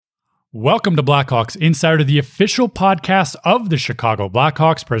Welcome to Blackhawks Insider, the official podcast of the Chicago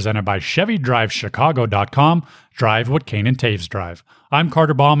Blackhawks, presented by ChevyDriveChicago.com. Drive what Kane and Taves drive. I'm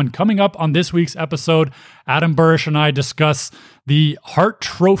Carter Baum, and coming up on this week's episode, Adam Burish and I discuss the Hart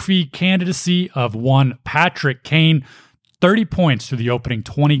Trophy candidacy of one Patrick Kane. 30 points through the opening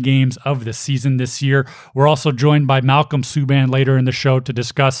 20 games of the season this year. We're also joined by Malcolm Subban later in the show to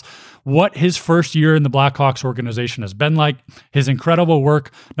discuss what his first year in the Blackhawks organization has been like, his incredible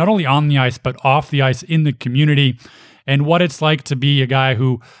work, not only on the ice, but off the ice in the community, and what it's like to be a guy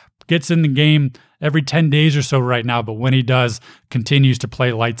who gets in the game every 10 days or so right now, but when he does, continues to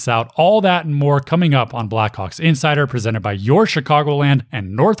play lights out. All that and more coming up on Blackhawks Insider, presented by your Chicagoland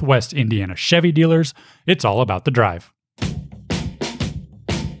and Northwest Indiana Chevy dealers. It's all about the drive.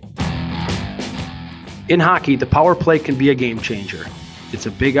 In hockey, the power play can be a game changer. It's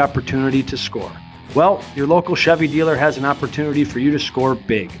a big opportunity to score. Well, your local Chevy dealer has an opportunity for you to score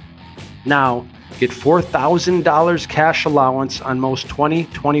big. Now, get $4,000 cash allowance on most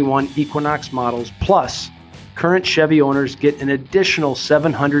 2021 Equinox models, plus current Chevy owners get an additional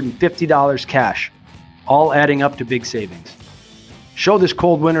 $750 cash, all adding up to big savings. Show this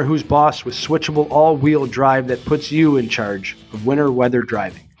cold winter who's boss with switchable all-wheel drive that puts you in charge of winter weather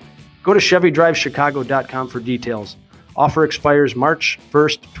driving. Go to ChevyDriveChicago.com for details. Offer expires March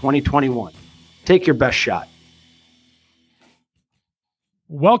 1st, 2021. Take your best shot.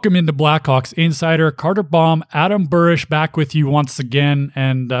 Welcome into Blackhawks Insider. Carter Baum, Adam Burish back with you once again.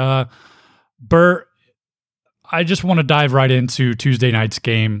 And Bur, I just want to dive right into Tuesday night's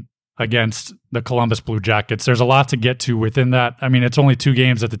game against the Columbus Blue Jackets. There's a lot to get to within that. I mean, it's only 2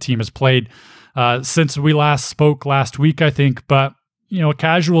 games that the team has played since we last spoke last week, I think. But a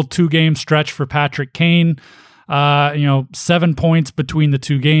casual 2-game stretch for Patrick Kane, 7 points between the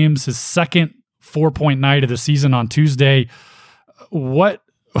 2 games, his second 4-point night of the season on Tuesday. What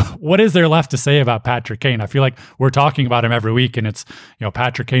is there left to say about Patrick Kane? I feel like we're talking about him every week, and it's,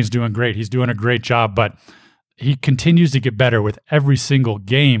 Patrick Kane's doing great. He's doing a great job, but he continues to get better with every single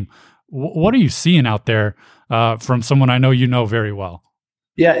game. What are you seeing out there from someone I know you know very well?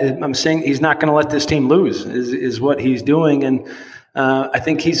 Yeah, I'm saying he's not going to let this team lose is what he's doing. And I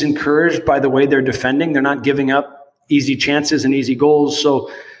think he's encouraged by the way they're defending. They're not giving up easy chances and easy goals. So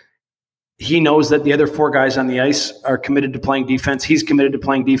he knows that the other 4 guys on the ice are committed to playing defense. He's committed to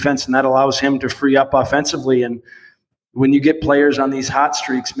playing defense, and that allows him to free up offensively. And when you get players on these hot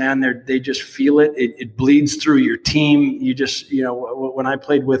streaks, man, they just feel it. It bleeds through your team. You just, when I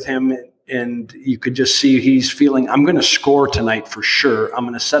played with him, and you could just see he's feeling, I'm going to score tonight for sure. I'm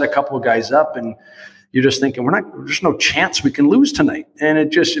going to set a couple of guys up, and you're just thinking, there's no chance we can lose tonight. And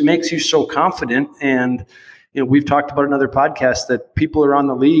it makes you so confident. And, we've talked about another podcast that people around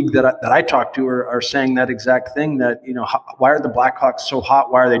the league that I talk to are saying that exact thing, that, why are the Blackhawks so hot?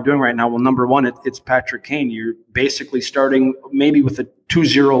 Why are they doing right now? Well, number one, it's Patrick Kane. You're basically starting maybe with a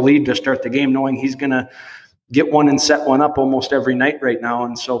 2-0 lead to start the game, knowing he's going to get one and set one up almost every night right now.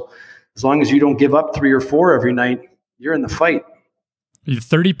 And so as long as you don't give up 3 or 4 every night, you're in the fight.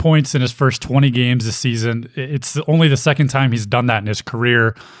 30 points in his first 20 games this season. It's only the second time he's done that in his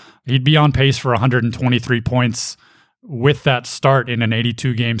career. He'd be on pace for 123 points with that start in an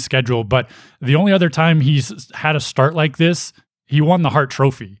 82-game schedule. But the only other time he's had a start like this, he won the Hart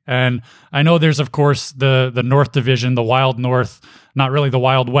Trophy. And I know there's, of course, the North Division, the Wild North, not really the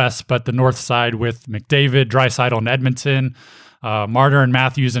Wild West, but the North side with McDavid, Draisaitl in Edmonton, Marner and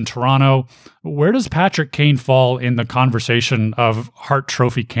Matthews in Toronto. Where does Patrick Kane fall in the conversation of Hart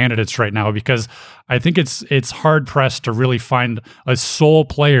Trophy candidates right now? Because I think it's hard pressed to really find a sole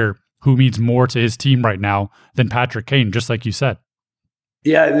player who means more to his team right now than Patrick Kane, just like you said.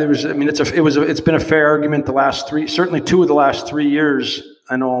 Yeah, it's been a fair argument the last 3, certainly 2 of the last 3 years.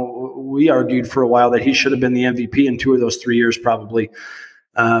 I know we argued for a while that he should have been the MVP in 2 of those 3 years, probably.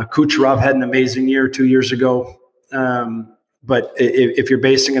 Kucherov had an amazing year 2 years ago. But if you're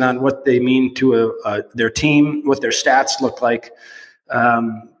basing it on what they mean to their team, what their stats look like,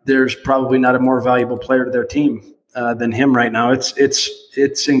 there's probably not a more valuable player to their team than him right now.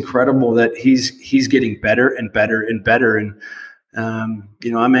 It's incredible that he's getting better and better and better. And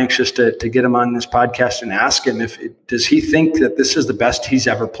I'm anxious to get him on this podcast and ask him does he think that this is the best he's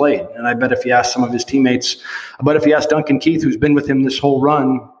ever played? And I bet if you ask some of his teammates, if you ask Duncan Keith, who's been with him this whole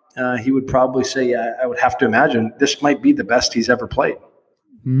run, he would probably say, yeah, I would have to imagine this might be the best he's ever played.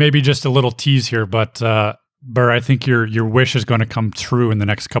 Maybe just a little tease here, but Burr, I think your wish is going to come true in the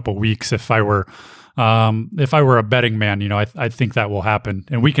next couple of weeks. If I were a betting man, I think that will happen.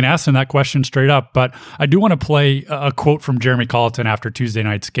 And we can ask him that question straight up. But I do want to play a quote from Jeremy Colleton after Tuesday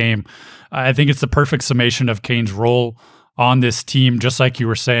night's game. I think it's the perfect summation of Kane's role on this team, just like you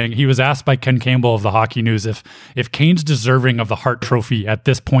were saying. He was asked by Ken Campbell of the Hockey News if Kane's deserving of the Hart Trophy at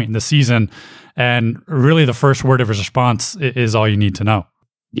this point in the season, and really the first word of his response is all you need to know.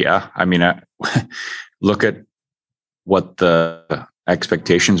 Yeah, I mean, look at what the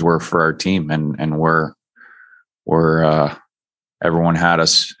expectations were for our team, and we're everyone had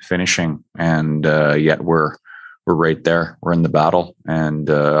us finishing, and yet we're right there. We're in the battle, and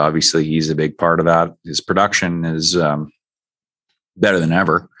obviously he's a big part of that. His production is better than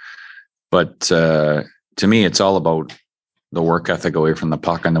ever, but to me, it's all about the work ethic away from the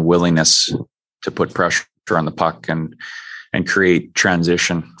puck and the willingness to put pressure on the puck and create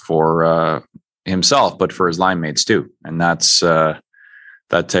transition for himself, but for his line mates too. And that's that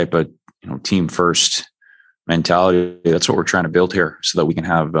type of team first mentality. That's what we're trying to build here, so that we can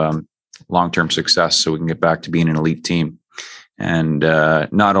have long-term success, so we can get back to being an elite team. And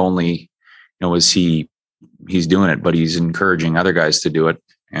not only is he's doing it, but he's encouraging other guys to do it.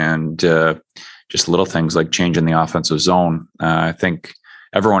 And just little things like changing the offensive zone. I think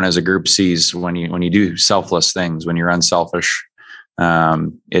everyone as a group sees when you do selfless things, when you're unselfish,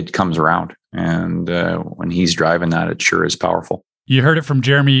 it comes around. And when he's driving that, it sure is powerful. You heard it from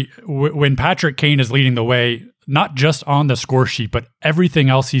Jeremy. When Patrick Kane is leading the way, not just on the score sheet, but everything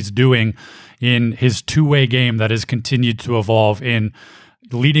else he's doing in his two-way game that has continued to evolve, in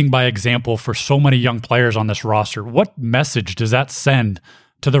leading by example for so many young players on this roster. What message does that send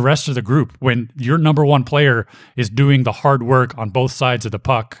to the rest of the group when your number one player is doing the hard work on both sides of the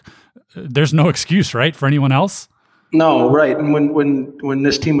puck? There's no excuse, right, for anyone else? No, right. And when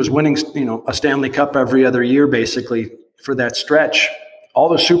this team was winning, a Stanley Cup every other year, basically for that stretch, all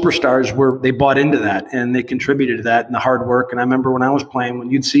the superstars they bought into that, and they contributed to that and the hard work. And I remember when I was playing, when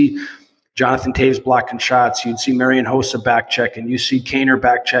you'd see Jonathan Taves blocking shots, you'd see Marian Hossa back checking, you see Kaner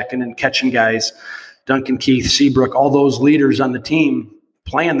back checking and catching guys, Duncan Keith, Seabrook, all those leaders on the team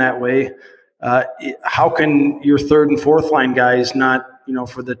playing that way. How can your third and fourth line guys not,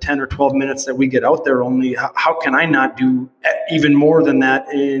 for the 10 or 12 minutes that we get out there only, how can I not do even more than that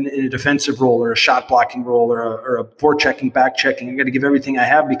in a defensive role or a shot blocking role or a forechecking, back checking? I got to give everything I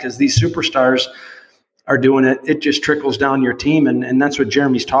have because these superstars are doing it. It just trickles down your team. And that's what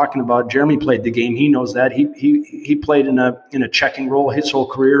Jeremy's talking about. Jeremy played the game. He knows that. He played in a checking role his whole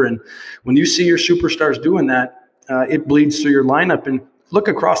career. And when you see your superstars doing that, it bleeds through your lineup. And look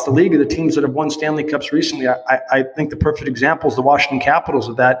across the league of the teams that have won Stanley Cups recently. I think the perfect example is the Washington Capitals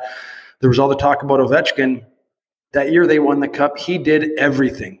of that. There was all the talk about Ovechkin. That year they won the Cup. He did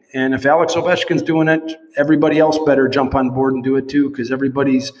everything. And if Alex Ovechkin's doing it, everybody else better jump on board and do it too, because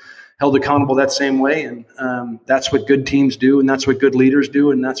everybody's held accountable that same way. And that's what good teams do, and that's what good leaders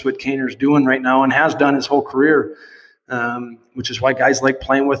do, and that's what Kaner's doing right now and has done his whole career. Which is why guys like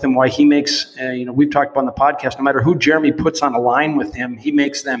playing with him, why he makes, we've talked about on the podcast, no matter who Jeremy puts on a line with him, he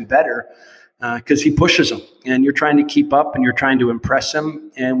makes them better because he pushes them. And you're trying to keep up and you're trying to impress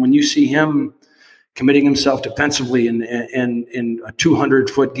him. And when you see him committing himself defensively in a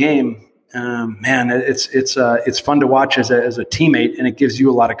 200-foot game, man, it's fun to watch as a teammate, and it gives you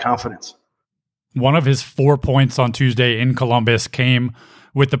a lot of confidence. One of his 4 points on Tuesday in Columbus came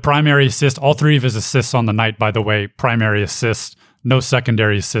with the primary assist. All three of his assists on the night, by the way, primary assists, no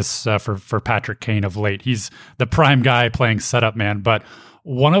secondary assists for Patrick Kane of late. He's the prime guy playing setup man. But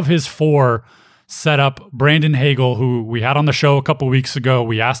one of his 4 set up Brandon Hagel, who we had on the show a couple weeks ago.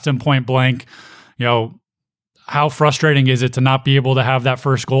 We asked him point blank, how frustrating is it to not be able to have that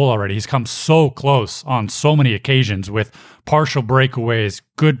first goal already? He's come so close on so many occasions with partial breakaways,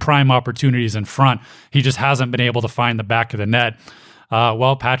 good prime opportunities in front. He just hasn't been able to find the back of the net.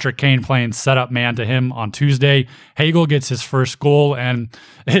 Well, Patrick Kane playing setup man to him on Tuesday. Hagel gets his first goal, and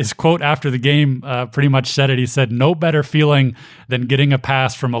his quote after the game pretty much said it. He said, "No better feeling than getting a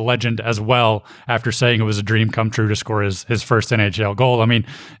pass from a legend as well," after saying it was a dream come true to score his first NHL goal. I mean,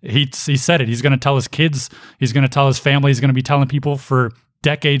 he said it. He's going to tell his kids, he's going to tell his family, he's going to be telling people for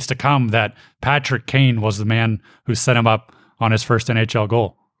decades to come that Patrick Kane was the man who set him up on his first NHL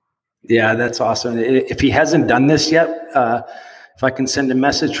goal. Yeah, that's awesome. If he hasn't done this yet, if I can send a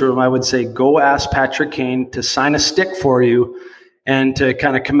message to him, I would say, go ask Patrick Kane to sign a stick for you and to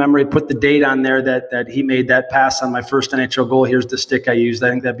kind of commemorate, put the date on there that he made that pass on my first NHL goal. Here's the stick I used.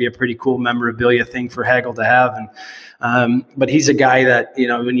 I think that'd be a pretty cool memorabilia thing for Hagel to have. And but he's a guy that,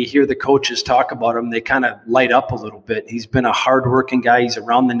 when you hear the coaches talk about him, they kind of light up a little bit. He's been a hardworking guy. He's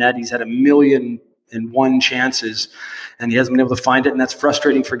around the net. He's had a million one chances, and he hasn't been able to find it, and that's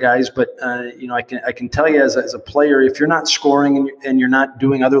frustrating for guys. But I can tell you as a player, if you're not scoring and you're not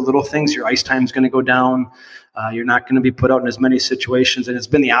doing other little things, your ice time is going to go down. You're not going to be put out in as many situations. And it's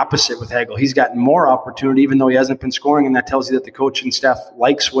been the opposite with Hagel. He's gotten more opportunity, even though he hasn't been scoring. And that tells you that the coaching staff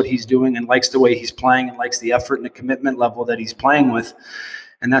likes what he's doing and likes the way he's playing and likes the effort and the commitment level that he's playing with.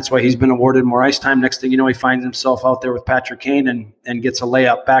 And that's why he's been awarded more ice time. Next thing you know, he finds himself out there with Patrick Kane and gets a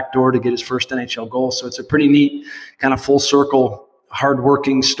layup backdoor to get his first NHL goal. So it's a pretty neat kind of full circle,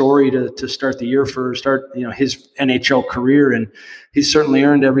 hardworking story to start the year his NHL career. And he's certainly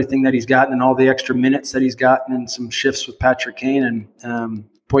earned everything that he's gotten and all the extra minutes that he's gotten and some shifts with Patrick Kane. And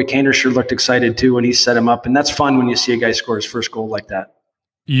boy, Kaner sure looked excited too when he set him up. And that's fun when you see a guy score his first goal like that.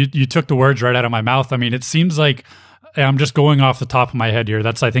 You took the words right out of my mouth. I mean, it seems like, I'm just going off the top of my head here,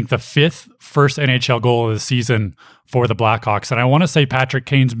 that's, I think, the fifth first NHL goal of the season for the Blackhawks. And I want to say Patrick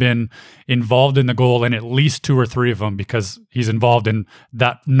Kane's been involved in the goal in at least 2 or 3 of them because he's involved in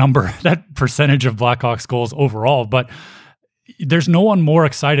that percentage of Blackhawks goals overall. But there's no one more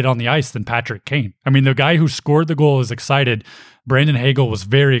excited on the ice than Patrick Kane. I mean, the guy who scored the goal is excited. Brandon Hagel was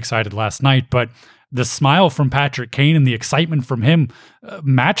very excited last night, but the smile from Patrick Kane and the excitement from him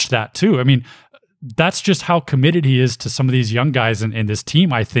matched that too. I mean, that's just how committed he is to some of these young guys in this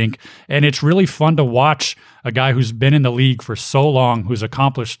team, I think. And it's really fun to watch a guy who's been in the league for so long, who's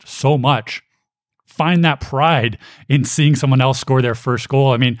accomplished so much, find that pride in seeing someone else score their first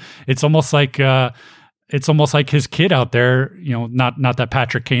goal. I mean, it's almost like his kid out there. Not that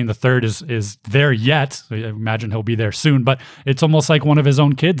Patrick Kane III is there yet. I imagine he'll be there soon, but it's almost like one of his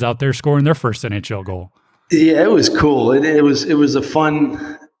own kids out there scoring their first NHL goal. Yeah, it was cool. It was a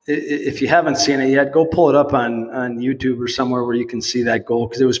fun. If you haven't seen it yet, go pull it up on YouTube or somewhere where you can see that goal,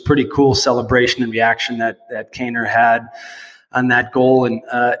 because it was pretty cool celebration and reaction that Kaner had on that goal. And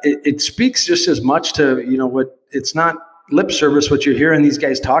it speaks just as much to, what it's not lip service, what you're hearing these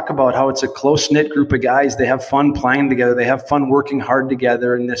guys talk about, how it's a close-knit group of guys. They have fun playing together. They have fun working hard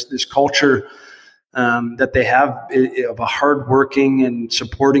together. And this culture that they have of a hardworking and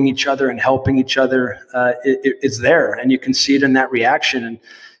supporting each other and helping each other, it's there. And you can see it in that reaction. And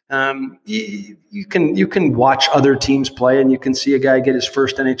you can watch other teams play and you can see a guy get his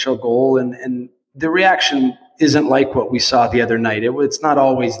first NHL goal and the reaction isn't like what we saw the other night. It's not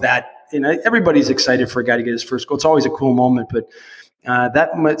always that, everybody's excited for a guy to get his first goal. It's always a cool moment, but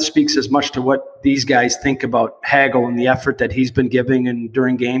that speaks as much to what these guys think about Hagel and the effort that he's been giving and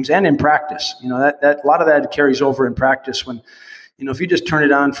during games and in practice. That a lot of that carries over in practice when, if you just turn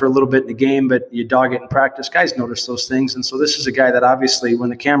it on for a little bit in the game, but you dog it in practice, guys notice those things. And so this is a guy that obviously when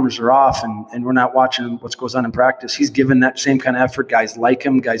the cameras are off and we're not watching what goes on in practice, he's given that same kind of effort. Guys like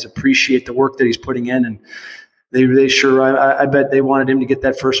him. Guys appreciate the work that he's putting in. And they sure, I bet they wanted him to get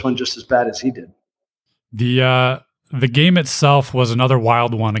that first one just as bad as he did. The game itself was another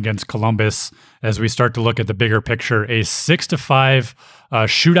wild one against Columbus as we start to look at the bigger picture. A 6-5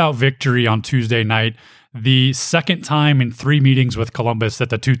 shootout victory on Tuesday night. The second time in 3 meetings with Columbus that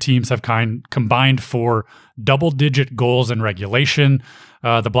the two teams have combined for double-digit goals in regulation.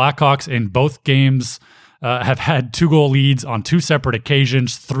 The Blackhawks in both games have had 2-goal leads on 2 separate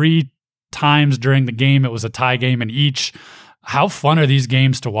occasions. 3 times during the game, it was a tie game in each. How fun are these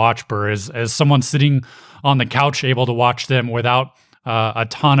games to watch, Burr? As someone sitting on the couch able to watch them without a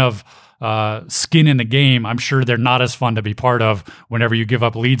ton of skin in the game, I'm sure they're not as fun to be part of whenever you give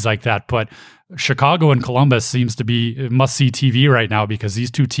up leads like that. But Chicago and Columbus seems to be must-see TV right now because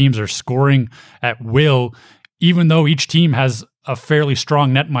these two teams are scoring at will, even though each team has a fairly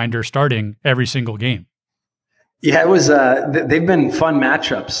strong netminder starting every single game. Yeah, it was. They've been fun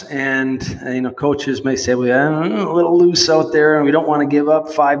matchups, and coaches may say, "Well, a little loose out there, and we don't want to give up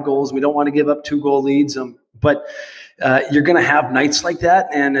 5 goals. We don't want to give up 2-goal leads." But you're going to have nights like that,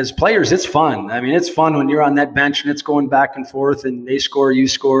 and as players, it's fun. I mean, it's fun when you're on that bench and it's going back and forth, and they score, you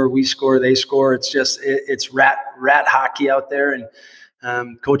score, we score, they score. It's just it's rat hockey out there,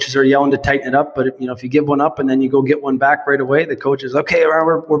 and coaches are yelling to tighten it up. But if you give one up and then you go get one back right away, the coach is okay.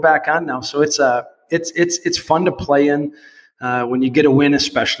 We're back on now. So it's fun to play in when you get a win,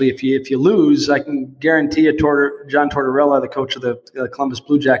 especially if you lose. I can guarantee you, John Tortorella, the coach of the Columbus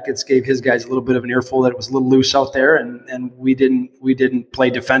Blue Jackets, gave his guys a little bit of an earful that it was a little loose out there, and we didn't play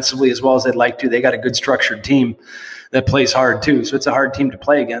defensively as well as they'd like to. They got a good structured team that plays hard too, so it's a hard team to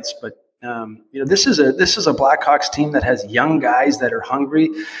play against. But this is a Blackhawks team that has young guys that are hungry,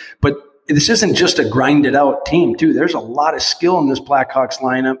 but this isn't just a grinded out team too. There's a lot of skill in this Blackhawks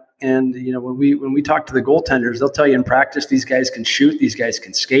lineup. And when we talk to the goaltenders, they'll tell you in practice these guys can shoot, these guys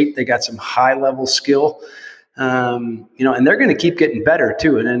can skate. They got some high level skill, And they're going to keep getting better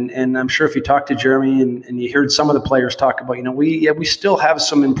too. And I'm sure if you talk to Jeremy and you heard some of the players talk about, we still have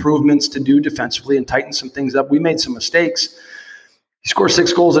some improvements to do defensively and tighten some things up. We made some mistakes. You score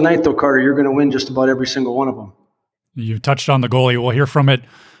 6 goals a night though, Carter, you're going to win just about every single one of them. You touched on the goalie. We'll hear from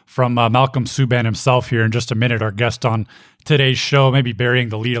Malcolm Subban himself here in just a minute, our guest on today's show, maybe burying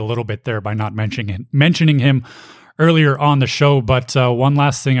the lead a little bit there by not mentioning him earlier on the show. But one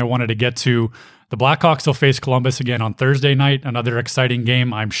last thing I wanted to get to. The Blackhawks will face Columbus again on Thursday night, another exciting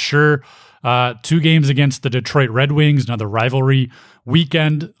game, I'm sure. 2 games against the Detroit Red Wings, another rivalry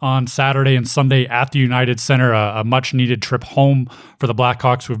weekend on Saturday and Sunday at the United Center, a much-needed trip home for the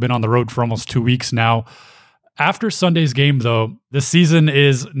Blackhawks, who have been on the road for almost 2 weeks now. After Sunday's game, though, the season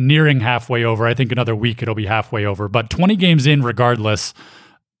is nearing halfway over. I think another week it'll be halfway over. But 20 games in regardless,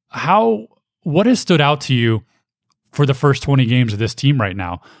 what has stood out to you for the first 20 games of this team right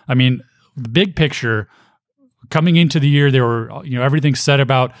now? I mean, the big picture, coming into the year, there were, everything said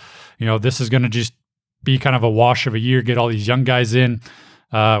about, this is going to just be kind of a wash of a year, get all these young guys in.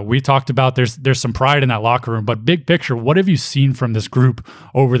 We talked about there's some pride in that locker room, but big picture, what have you seen from this group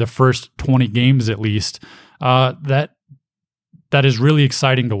over the first 20 games at least that is really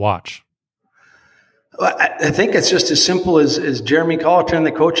exciting to watch? Well, I think it's just as simple as Jeremy Colleton and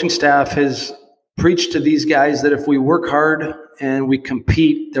the coaching staff has preached to these guys that if we work hard and we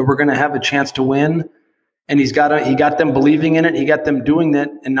compete, that we're going to have a chance to win. And he got them believing in it. He got them doing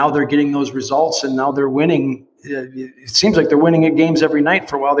that. And now they're getting those results and now they're winning. It seems like they're winning at games every night.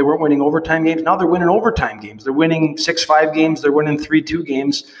 For a while, they weren't winning overtime games. Now they're winning overtime games. They're winning 6-5 games. They're winning 3-2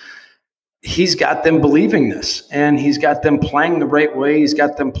 games. He's got them believing this, and he's got them playing the right way. He's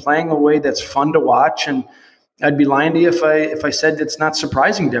got them playing a way that's fun to watch. And I'd be lying to you if I said it's not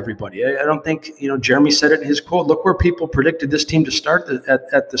surprising to everybody. I don't think, Jeremy said it in his quote. Look where people predicted this team to start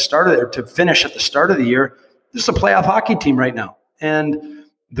at the start of to finish at the start of the year. This is a playoff hockey team right now, and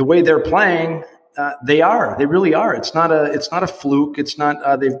the way they're playing, they really are. It's not a fluke. It's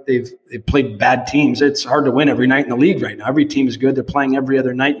not they've played bad teams. It's hard to win every night in the league right now. Every team is good. They're playing every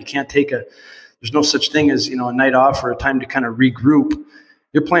other night. You can't there's no such thing as a night off or a time to kind of regroup.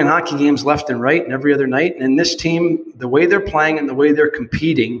 You're playing hockey games left and right and every other night. And this team, the way they're playing and the way they're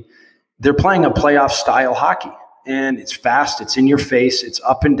competing, they're playing a playoff style hockey. And it's fast, it's in your face, it's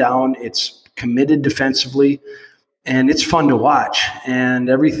up and down, it's committed defensively, and it's fun to watch. And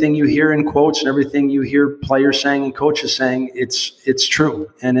everything you hear in quotes and everything you hear players saying and coaches saying, it's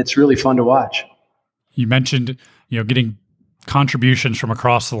true. And it's really fun to watch. You mentioned, getting contributions from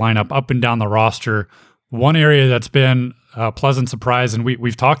across the lineup, up and down the roster. One area that's been a pleasant surprise, and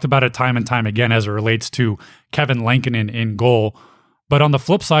we've talked about it time and time again as it relates to Kevin Lankinen in goal. But on the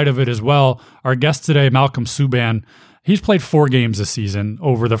flip side of it as well, our guest today, Malcolm Subban, he's played 4 games this season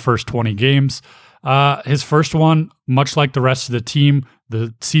over the first 20 games. His first one, much like the rest of the team,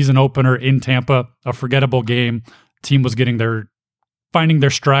 the season opener in Tampa, a forgettable game. Team was finding their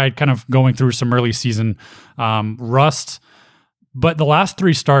stride, kind of going through some early season rust. But the last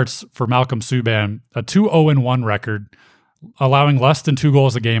 3 starts for Malcolm Subban, a 2-0-1 record, allowing less than 2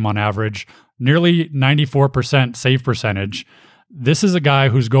 goals a game on average, nearly 94% save percentage. This is a guy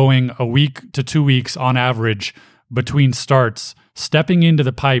who's going a week to 2 weeks on average between starts, stepping into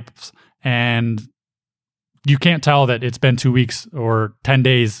the pipes, and you can't tell that it's been 2 weeks or 10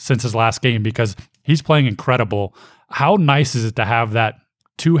 days since his last game because he's playing incredible. How nice is it to have that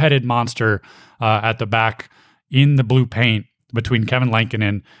 2-headed monster at the back in the blue paint between Kevin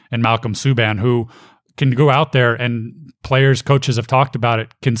Lankinen and Malcolm Subban, who can go out there and players, coaches have talked about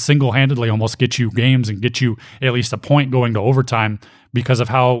it, can single-handedly almost get you games and get you at least a point going to overtime because of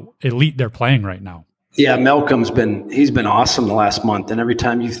how elite they're playing right now. Yeah, Malcolm's been awesome the last month, and every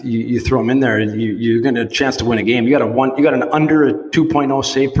time you throw him in there, you're going to have a chance to win a game. You got an under a 2.0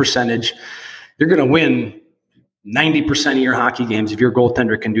 save percentage. You're going to win 90% of your hockey games if your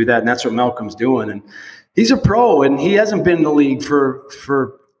goaltender can do that, and that's what Malcolm's doing. And he's a pro, and he hasn't been in the league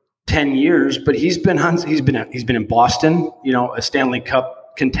for 10 years, but he's been in Boston, a Stanley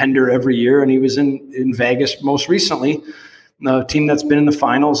Cup contender every year, and he was in Vegas most recently, a team that's been in the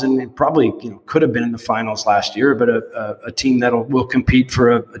finals and probably could have been in the finals last year, but a team that will compete for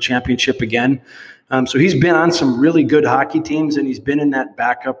a championship again. So he's been on some really good hockey teams, and he's been in that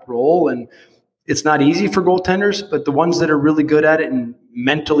backup role. And it's not easy for goaltenders, but the ones that are really good at it and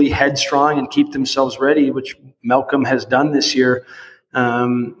mentally headstrong and keep themselves ready, which Malcolm has done this year,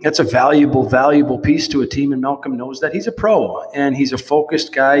 that's a valuable piece to a team. And Malcolm knows that. He's a pro and he's a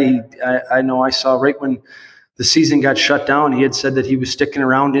focused guy. I know I saw right when the season got shut down, he had said that he was sticking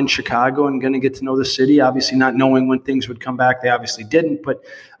around in Chicago and going to get to know the city, obviously not knowing when things would come back. They obviously didn't, but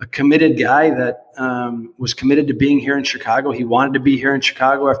a committed guy that was committed to being here in Chicago. He wanted to be here in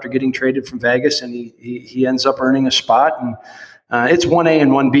Chicago after getting traded from Vegas, and he ends up earning a spot. And it's 1A and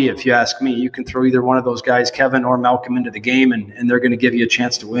 1B, if you ask me. You can throw either one of those guys, Kevin or Malcolm, into the game, and they're going to give you a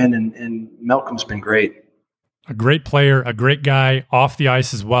chance to win. And Malcolm's been great. A great player, a great guy off the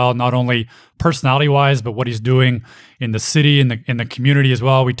ice as well, not only personality-wise, but what he's doing in the city, in the community as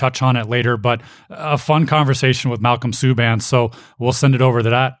well. We touch on it later, but a fun conversation with Malcolm Subban. So we'll send it over to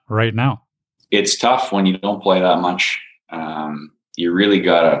that right now. It's tough when you don't play that much. You really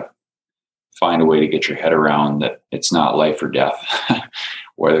got to find a way to get your head around that it's not life or death,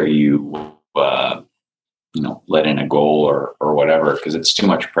 whether you let in a goal or whatever, because it's too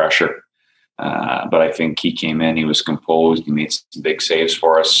much pressure. But I think he came in, he was composed, he made some big saves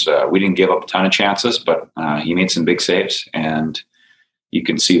for us. We didn't give up a ton of chances, but he made some big saves, and you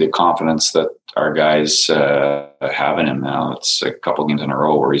can see the confidence that our guys have in him now. It's a couple games in a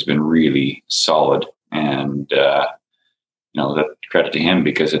row where he's been really solid, and that credit to him,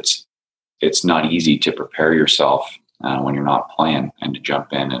 because it's not easy to prepare yourself when you're not playing and to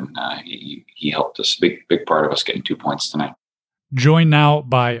jump in, and he helped us, big part of us getting 2 points tonight. Joined now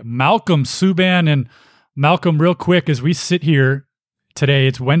by Malcolm Subban. And Malcolm, real quick, as we sit here today,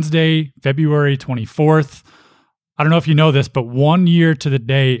 it's Wednesday, February 24th. I don't know if you know this, but 1 year to the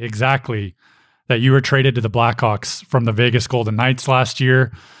day exactly that you were traded to the Blackhawks from the Vegas Golden Knights last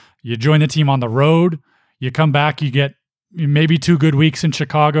year. You joined the team on the road. You come back, you get maybe 2 good weeks in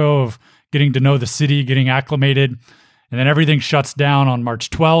Chicago of getting to know the city, getting acclimated, and then everything shuts down on March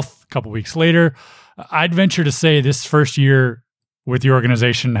 12th, a couple weeks later. I'd venture to say this first year with your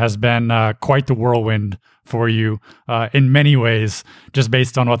organization has been quite the whirlwind for you in many ways, just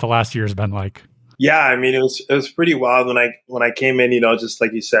based on what the last year has been like. Yeah, I mean, it was pretty wild when I came in, just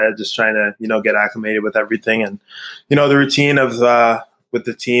like you said, just trying to, get acclimated with everything and, the routine of with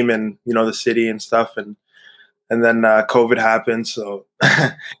the team and, the city and stuff. And then COVID happened. So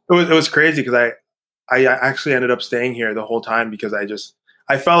it was crazy because I actually ended up staying here the whole time because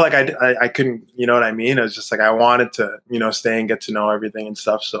I felt like I couldn't, you know what I mean? It was just like I wanted to, stay and get to know everything and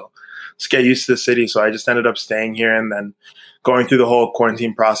stuff. So just get used to the city. So I just ended up staying here and then going through the whole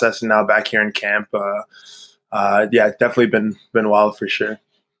quarantine process and now back here in camp. Definitely been wild for sure.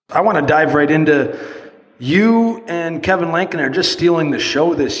 I want to dive right into you and Kevin Lankin are just stealing the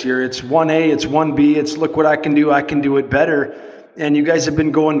show this year. It's 1A, it's 1B, it's look what I can do it better. And you guys have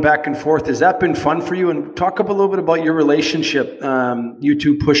been going back and forth. Has that been fun for you? And talk a little bit about your relationship, you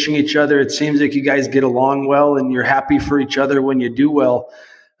two pushing each other. It seems like you guys get along well and you're happy for each other when you do well.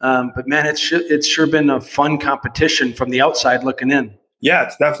 But man, it's sure been a fun competition from the outside looking in. Yeah,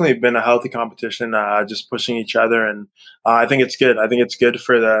 it's definitely been a healthy competition, just pushing each other. And I think it's good. I think it's good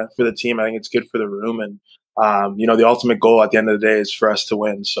for the team. I think it's good for the room. And, the ultimate goal at the end of the day is for us to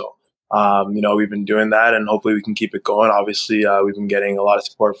win. So, we've been doing that and hopefully we can keep it going. Obviously, we've been getting a lot of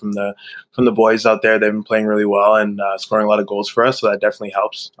support from the boys out there. They've been playing really well and scoring a lot of goals for us. So that definitely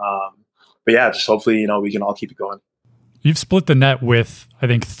helps. But yeah, just hopefully, we can all keep it going. You've split the net with, I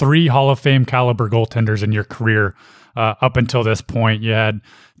think, 3 Hall of Fame caliber goaltenders in your career up until this point. You had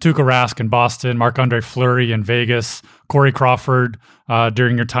Tuukka Rask in Boston, Marc-Andre Fleury in Vegas, Corey Crawford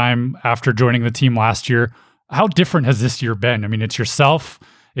during your time after joining the team last year. How different has this year been? I mean, it's yourself,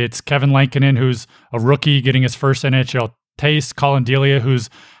 it's Kevin Lankinen, who's a rookie getting his first NHL taste, Colin Delia, who's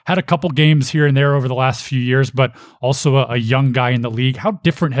had a couple games here and there over the last few years, but also a young guy in the league. How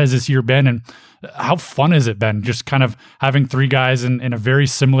different has this year been, and how fun has it been just kind of having 3 guys in a very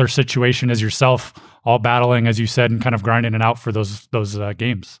similar situation as yourself, all battling, as you said, and kind of grinding it out for those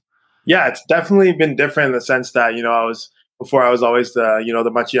games? Yeah, it's definitely been different in the sense that, I was always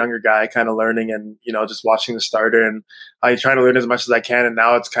the much younger guy kind of learning and, just watching the starter and trying to learn as much as I can. And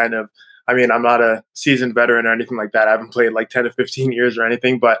now it's kind of, I'm not a seasoned veteran or anything like that. I haven't played like 10 to 15 years or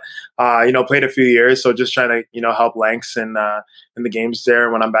anything, but, played a few years. So just trying to, help Lanks in the games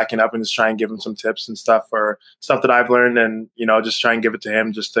there when I'm backing up and just try and give him some tips and stuff or stuff that I've learned and, just try and give it to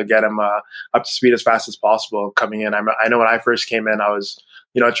him just to get him up to speed as fast as possible coming in. I know when I first came in, I was,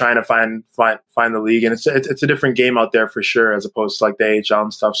 trying to find the league, and it's a different game out there for sure, as opposed to like the AHL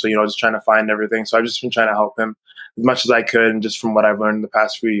and stuff. So, just trying to find everything. So I've just been trying to help him as much as I could, and just from what I've learned in the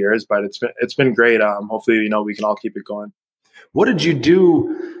past few years, but it's been great. Hopefully, we can all keep it going. What did you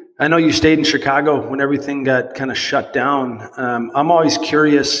do I know you stayed in Chicago when everything got kind of shut down. I'm always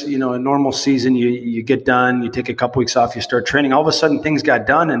curious, a normal season, you get done, you take a couple weeks off, you start training. All of a sudden things got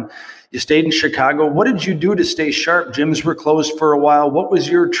done and you stayed in Chicago. What did you do to stay sharp? Gyms were closed for a while. What was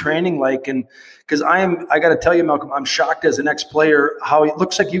your training like? And because I got to tell you, Malcolm, I'm shocked as an ex-player how it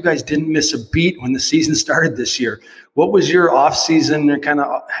looks like you guys didn't miss a beat when the season started this year. What was your off season or kind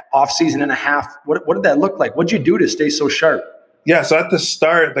of off season and a half? What did that look like? What did you do to stay so sharp? Yeah, so at the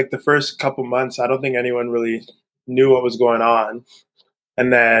start, like the first couple months, I don't think anyone really knew what was going on.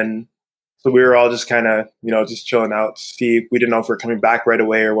 And then, so we were all just kind of, just chilling out, see, we didn't know if we were coming back right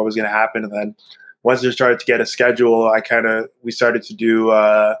away or what was going to happen. And then once we started to get a schedule, we started to do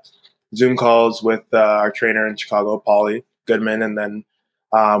Zoom calls with our trainer in Chicago, Paulie Goodman. And then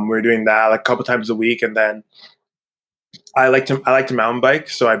we were doing that like a couple times a week. And then I like to mountain bike.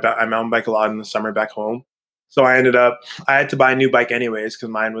 So I mountain bike a lot in the summer back home. So I had to buy a new bike anyways, because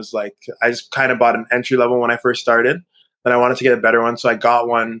mine was like, I just kind of bought an entry level when I first started, and I wanted to get a better one. So I got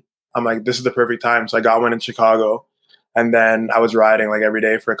one. I'm like, this is the perfect time. So I got one in Chicago, and then I was riding like every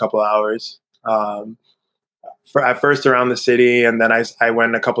day for a couple hours. At first around the city, and then I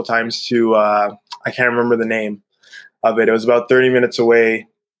went a couple times to, I can't remember the name of it. It was about 30 minutes away,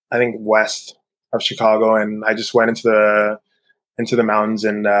 I think west of Chicago. And I just went into the mountains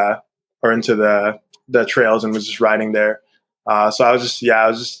and, or into the trails and was just riding there. So I was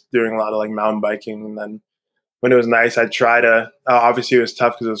just doing a lot of like mountain biking. And then when it was nice, I tried to, obviously it was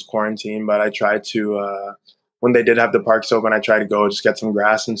tough because it was quarantine, but I tried to, when they did have the parks open, I tried to go just get some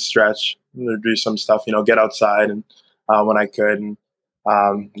grass and stretch, and do some stuff, get outside and when I could. And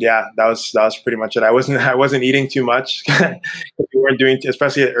that was pretty much it. I wasn't eating too much. We weren't doing,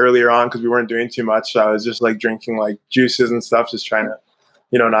 especially earlier on, because we weren't doing too much. So I was just like drinking like juices and stuff, just trying to,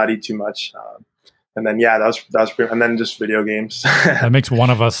 not eat too much. And then that was pretty, and then just video games. That makes one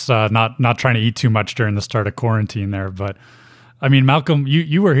of us not trying to eat too much during the start of quarantine there. But I mean, Malcolm,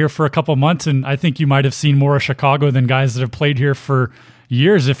 you were here for a couple months, and I think you might have seen more of Chicago than guys that have played here for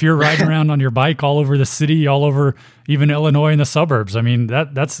years. If you're riding around on your bike all over the city, all over even Illinois and the suburbs, I mean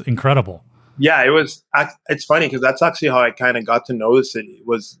that's incredible. Yeah, it's funny because that's actually how I kind of got to know the city,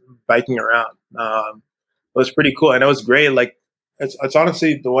 was biking around. It was pretty cool, and it was great. Like it's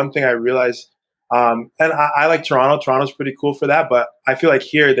honestly the one thing I realized. And I like Toronto. Toronto's pretty cool for that. But I feel like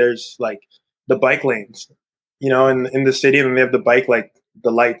here there's like the bike lanes, in the city, and they have the bike, like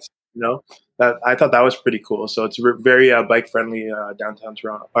the lights, that I thought that was pretty cool. So it's very bike friendly downtown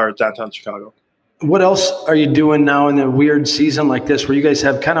Toronto or downtown Chicago. What else are you doing now in a weird season like this where you guys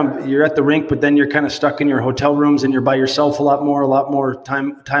have you're at the rink, but then you're kind of stuck in your hotel rooms and you're by yourself a lot more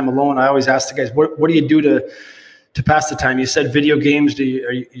time alone? I always ask the guys, what do you do to pass the time? You said video games. Are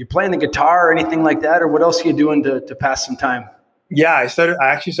you playing the guitar or anything like that? Or what else are you doing to pass some time? Yeah, I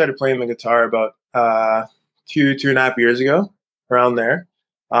actually started playing the guitar about 2.5 years ago, around there.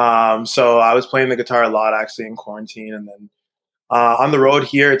 So I was playing the guitar a lot actually in quarantine. And then on the road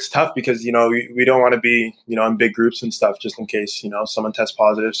here, it's tough because, we don't want to be, in big groups and stuff just in case, someone tests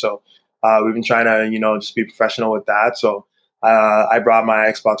positive. So we've been trying to, just be professional with that. So I brought my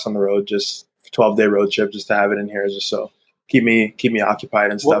Xbox on the road, just 12-day road trip, just to have it in here, just so keep me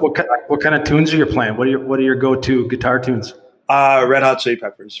occupied and stuff. What kind of tunes are you playing? What are your go-to guitar tunes? Red Hot Chili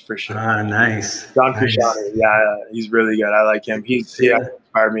Peppers for sure. Nice. John Frusciante, yeah, he's really good. I like him. He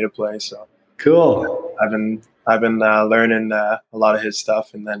inspired me to play. So cool. I've been learning a lot of his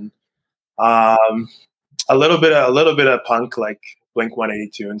stuff, and then a little bit of punk, like Blink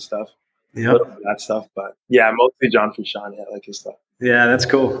 182 and stuff. Yeah, that stuff. But yeah, mostly John Frusciante. I like his stuff. Yeah, that's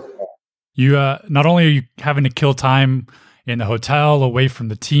cool. You not only are you having to kill time in the hotel away from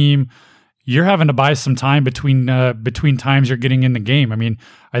the team, you're having to buy some time between times you're getting in the game. I mean,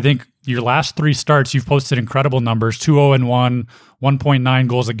 I think your last 3 starts, you've posted incredible numbers: 2-0-1, 1.9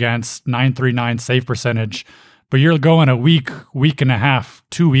 goals against, 939 save percentage. But you're going a week and a half,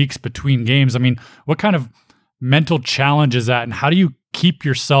 2 weeks between games. I mean, what kind of mental challenge is that, and how do you keep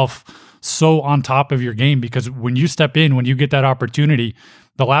yourself so on top of your game? Because when you step in, when you get that opportunity,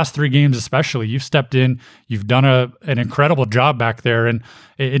 the last 3 games especially, you've stepped in, you've done an incredible job back there, and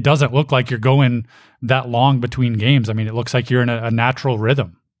it doesn't look like you're going that long between games. I mean, it looks like you're in a natural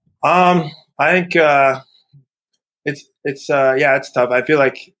rhythm. I think it's tough. I feel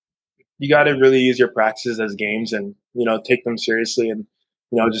like you got to really use your practices as games and, take them seriously and,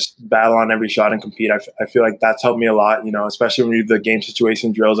 just battle on every shot and compete. I feel like that's helped me a lot, especially when you do the game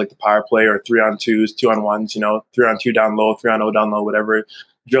situation drills like the power play or 3-on-2s, 2-on-1s, 3-on-2 down low, 3-on-0 down low, whatever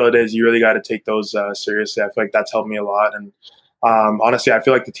drill it is. You really got to take those seriously. I feel like that's helped me a lot. And honestly, I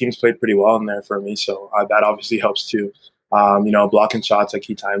feel like the team's played pretty well in there for me. So that obviously helps too. blocking shots at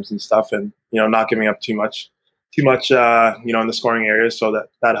key times and stuff, and not giving up too much, in the scoring areas. So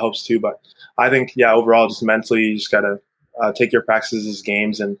that helps too. But I think overall, just mentally, you just gotta take your practices as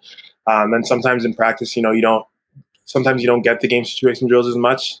games, and then sometimes in practice, you don't get the game situation drills as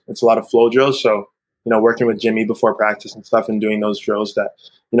much. It's a lot of flow drills. So working with Jimmy before practice and stuff, and doing those drills that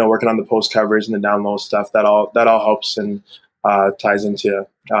working on the post coverage and the down low stuff, that all helps and ties into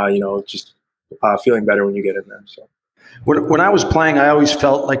just feeling better when you get in there. So. When I was playing, I always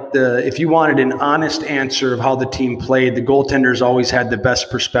felt like if you wanted an honest answer of how the team played, the goaltenders always had the best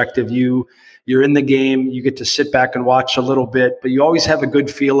perspective. You're in the game, you get to sit back and watch a little bit, but you always have a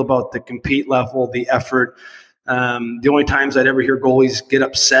good feel about the compete level, the effort. The only times I'd ever hear goalies get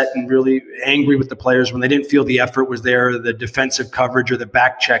upset and really angry with the players when they didn't feel the effort was there, the defensive coverage or the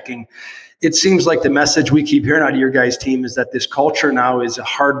back checking. It seems like the message we keep hearing out of your guys' team is that this culture now is a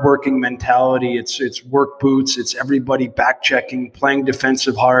hardworking mentality. It's work boots. It's everybody back checking, playing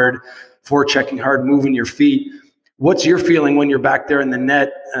defensive hard, forechecking hard, moving your feet. What's your feeling when you're back there in the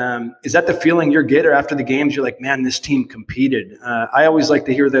net? Is that the feeling you get, or after the games you're like, man, this team competed? I always like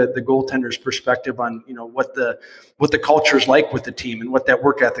to hear the goaltender's perspective on what the culture is like with the team and what that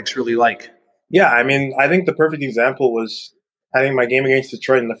work ethic's really like. Yeah, I mean, I think the perfect example was I think my game against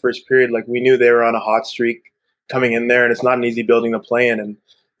Detroit in the first period. Like, we knew they were on a hot streak coming in there, and it's not an easy building to play in. And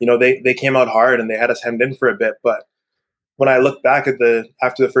they came out hard and they had us hemmed in for a bit. But when I look back at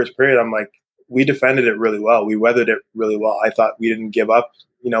after the first period, I'm like, we defended it really well. We weathered it really well. I thought we didn't give up.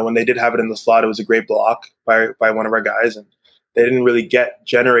 When they did have it in the slot, it was a great block by one of our guys, and they didn't really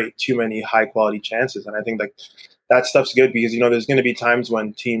generate too many high quality chances. And I think like that stuff's good because there's going to be times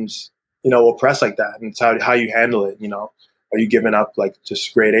when teams will press like that, and it's how you handle it. Are you giving up like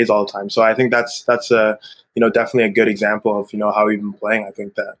just grade A's all the time? So I think that's a definitely a good example of how we've been playing. I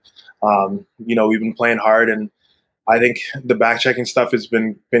think that we've been playing hard, and I think the back checking stuff has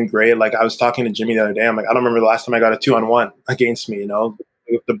been great. Like, I was talking to Jimmy the other day. I'm like, I don't remember the last time I got a 2-on-1 against me.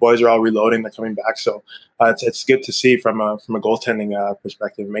 The boys are all reloading, they're coming back. So it's good to see from a goaltending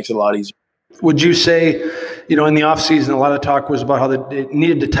perspective. It makes it a lot easier. Would you say, in the offseason, a lot of talk was about how it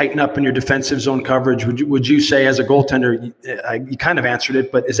needed to tighten up in your defensive zone coverage. Would you say, as a goaltender, you kind of answered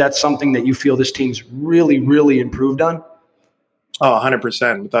it, but is that something that you feel this team's really, really improved on? Oh,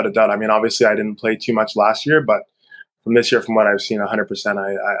 100%, without a doubt. I mean, obviously I didn't play too much last year, but from this year, from what I've seen, 100%,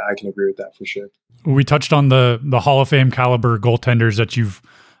 I can agree with that for sure. We touched on the Hall of Fame caliber goaltenders that you've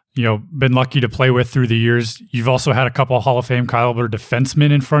been lucky to play with through the years. You've also had a couple of Hall of Fame caliber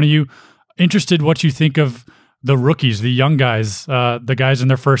defensemen in front of you. Interested what you think of the rookies, the young guys, the guys in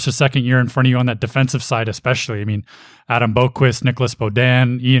their first or second year in front of you on that defensive side, especially. I mean, Adam Boquist, Nicholas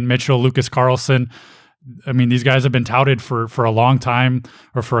Beaudin, Ian Mitchell, Lucas Carlson. I mean, these guys have been touted for a long time,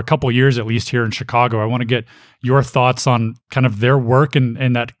 or for a couple of years at least here in Chicago. I want to get your thoughts on kind of their work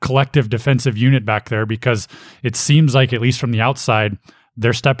and that collective defensive unit back there, because it seems like, at least from the outside,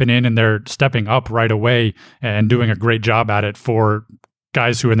 they're stepping in and they're stepping up right away and doing a great job at it for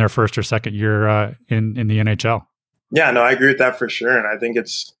guys who are in their first or second year in the NHL. Yeah, no, I agree with that for sure. And I think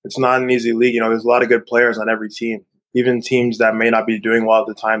it's not an easy league. There's a lot of good players on every team. Even teams that may not be doing well at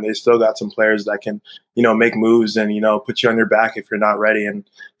the time, they still got some players that can, make moves and, put you on your back if you're not ready and,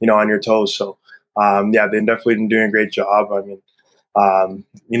 on your toes. So, they've definitely been doing a great job. I mean, I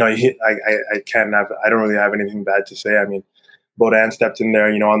don't really have anything bad to say. I mean, Beaudin stepped in there,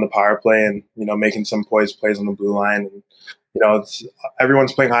 on the power play and, making some poised plays on the blue line. And,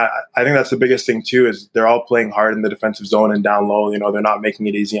 everyone's playing high. I think that's the biggest thing too, is they're all playing hard in the defensive zone and down low. They're not making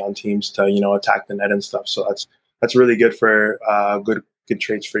it easy on teams to, attack the net and stuff. So that's really good for good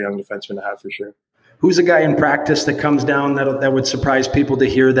traits for young defensemen to have for sure. Who's a guy in practice that comes down that would surprise people to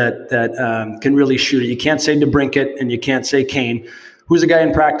hear that can really shoot it? You can't say DeBrincat and you can't say Kane. Who's a guy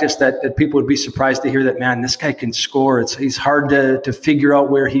in practice that people would be surprised to hear that, man, this guy can score? He's hard to figure out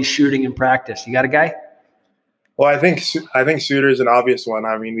where he's shooting in practice. You got a guy? Well, I think Suter's an obvious one.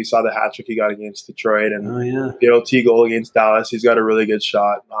 I mean, we saw the hat trick he got against Detroit, and the OT goal against Dallas. He's got a really good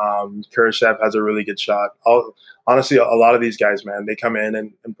shot. Kurashev has a really good shot. Honestly, a lot of these guys, man, they come in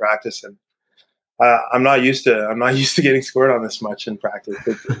and practice, and I'm not used to getting scored on this much in practice.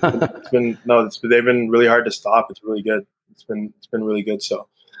 They've been really hard to stop. It's really good. It's been really good. So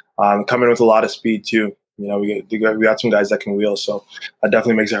coming with a lot of speed too. We got some guys that can wheel, so that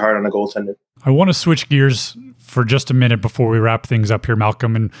definitely makes it hard on a goaltender. I want to switch gears for just a minute before we wrap things up here,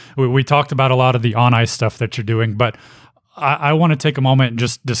 Malcolm. And we talked about a lot of the on-ice stuff that you're doing, but I want to take a moment and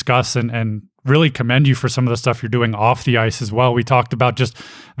just discuss and really commend you for some of the stuff you're doing off the ice as well. We talked about just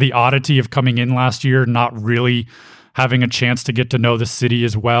the oddity of coming in last year, not really having a chance to get to know the city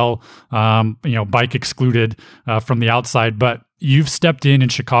as well, bike excluded from the outside. But you've stepped in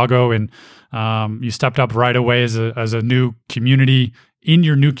Chicago, and you stepped up right away as a new community in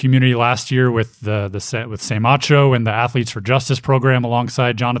your new community last year with with Sam Acho and the Athletes for Justice program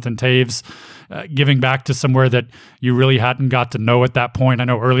alongside Jonathan Taves, giving back to somewhere that you really hadn't got to know at that point. I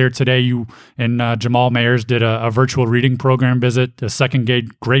know earlier today you and Jamal Mayers did a virtual reading program visit, a second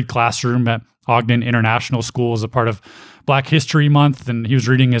grade classroom at Ogden International School as a part of Black History Month, and he was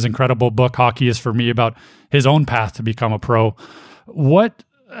reading his incredible book, Hockey is for Me, about his own path to become a pro. What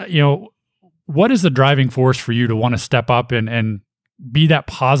is the driving force for you to want to step up and be that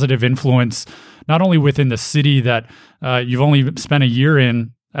positive influence, not only within the city that you've only spent a year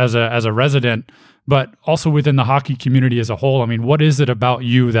in as a resident, but also within the hockey community as a whole? I mean, what is it about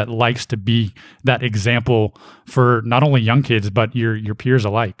you that likes to be that example for not only young kids, but your peers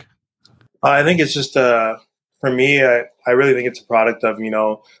alike? I think it's just, for me, I really think it's a product of,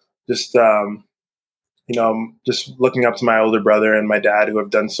 just looking up to my older brother and my dad, who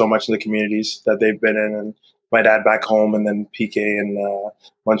have done so much in the communities that they've been in, and my dad back home, and then PK in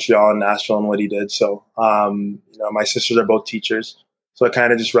Montreal and Nashville and what he did. So, my sisters are both teachers. So it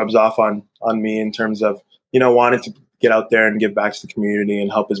kind of just rubs off on me in terms of, wanting to get out there and give back to the community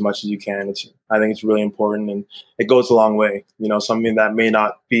and help as much as you can. I think it's really important, and it goes a long way. Something that may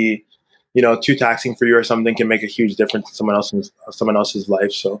not be, too taxing for you or something can make a huge difference in someone else's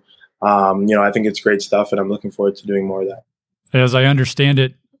life. So, I think it's great stuff, and I'm looking forward to doing more of that. As I understand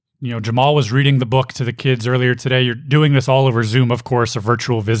it, Jamal was reading the book to the kids earlier today. You're doing this all over Zoom, of course, a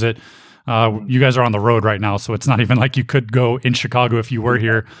virtual visit. You guys are on the road right now, so it's not even like you could go in Chicago if you were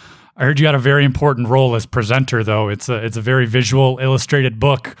here. I heard you had a very important role as presenter, though. It's a very visual, illustrated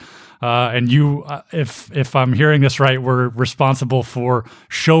book. And you, if I'm hearing this right, were responsible for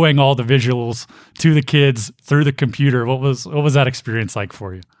showing all the visuals to the kids through the computer. What was that experience like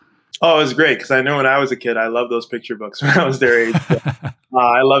for you? Oh, it was great, because I know when I was a kid, I loved those picture books when I was their age.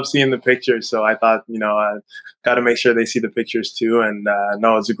 I love seeing the pictures, so I thought, I got to make sure they see the pictures too. And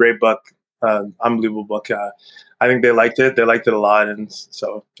no, it's a great book, unbelievable book. I think they liked it. They liked it a lot, and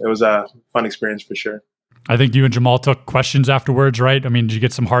so it was a fun experience for sure. I think you and Jamal took questions afterwards, right? I mean, did you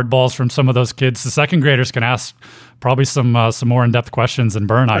get some hard balls from some of those kids? The second graders can ask probably some more in-depth questions than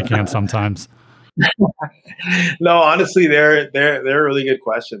Burr and I can sometimes. No, honestly, they're really good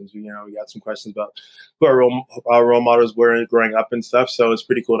questions. We got some questions about who our role models were growing up and stuff. So it's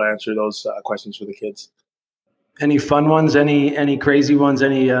pretty cool to answer those questions for the kids. Any fun ones? Any crazy ones?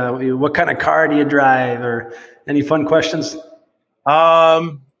 Any what kind of car do you drive? Or any fun questions?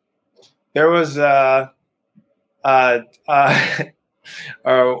 There was I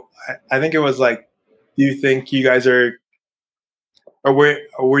think it was like, do you think you guys are? Or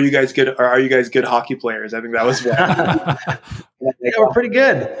were you guys good? Or are you guys good hockey players? I think that was one. Yeah, we're pretty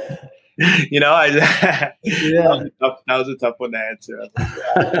good. That was a tough one to answer.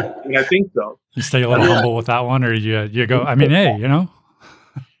 I think so. You stay a little humble with that one, or you go, I mean, hey,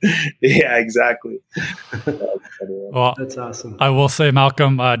 Yeah, exactly. Well, that's awesome. I will say,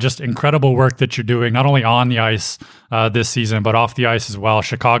 Malcolm, just incredible work that you're doing, not only on the ice this season, but off the ice as well.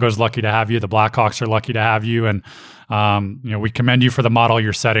 Chicago's lucky to have you. The Blackhawks are lucky to have you. And, we commend you for the model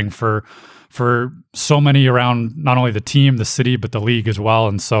you're setting for so many around not only the team, the city, but the league as well.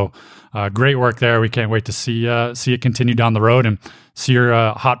 And so great work there. We can't wait to see it continue down the road and see your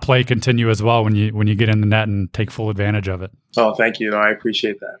hot play continue as well when you get in the net and take full advantage of it. Oh, thank you. I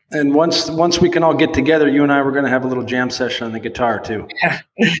appreciate that. And once we can all get together, you and I were going to have a little jam session on the guitar too.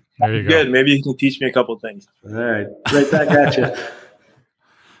 There you go. Good. Maybe you can teach me a couple of things. All right. Right back at you.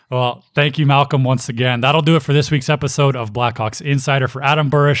 Well, thank you, Malcolm, once again. That'll do it for this week's episode of Blackhawks Insider. For Adam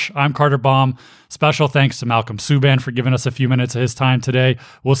Burish, I'm Carter Baum. Special thanks to Malcolm Subban for giving us a few minutes of his time today.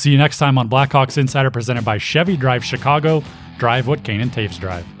 We'll see you next time on Blackhawks Insider, presented by Chevy Drive Chicago. Drive what Kane and Taves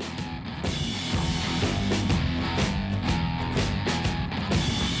drive.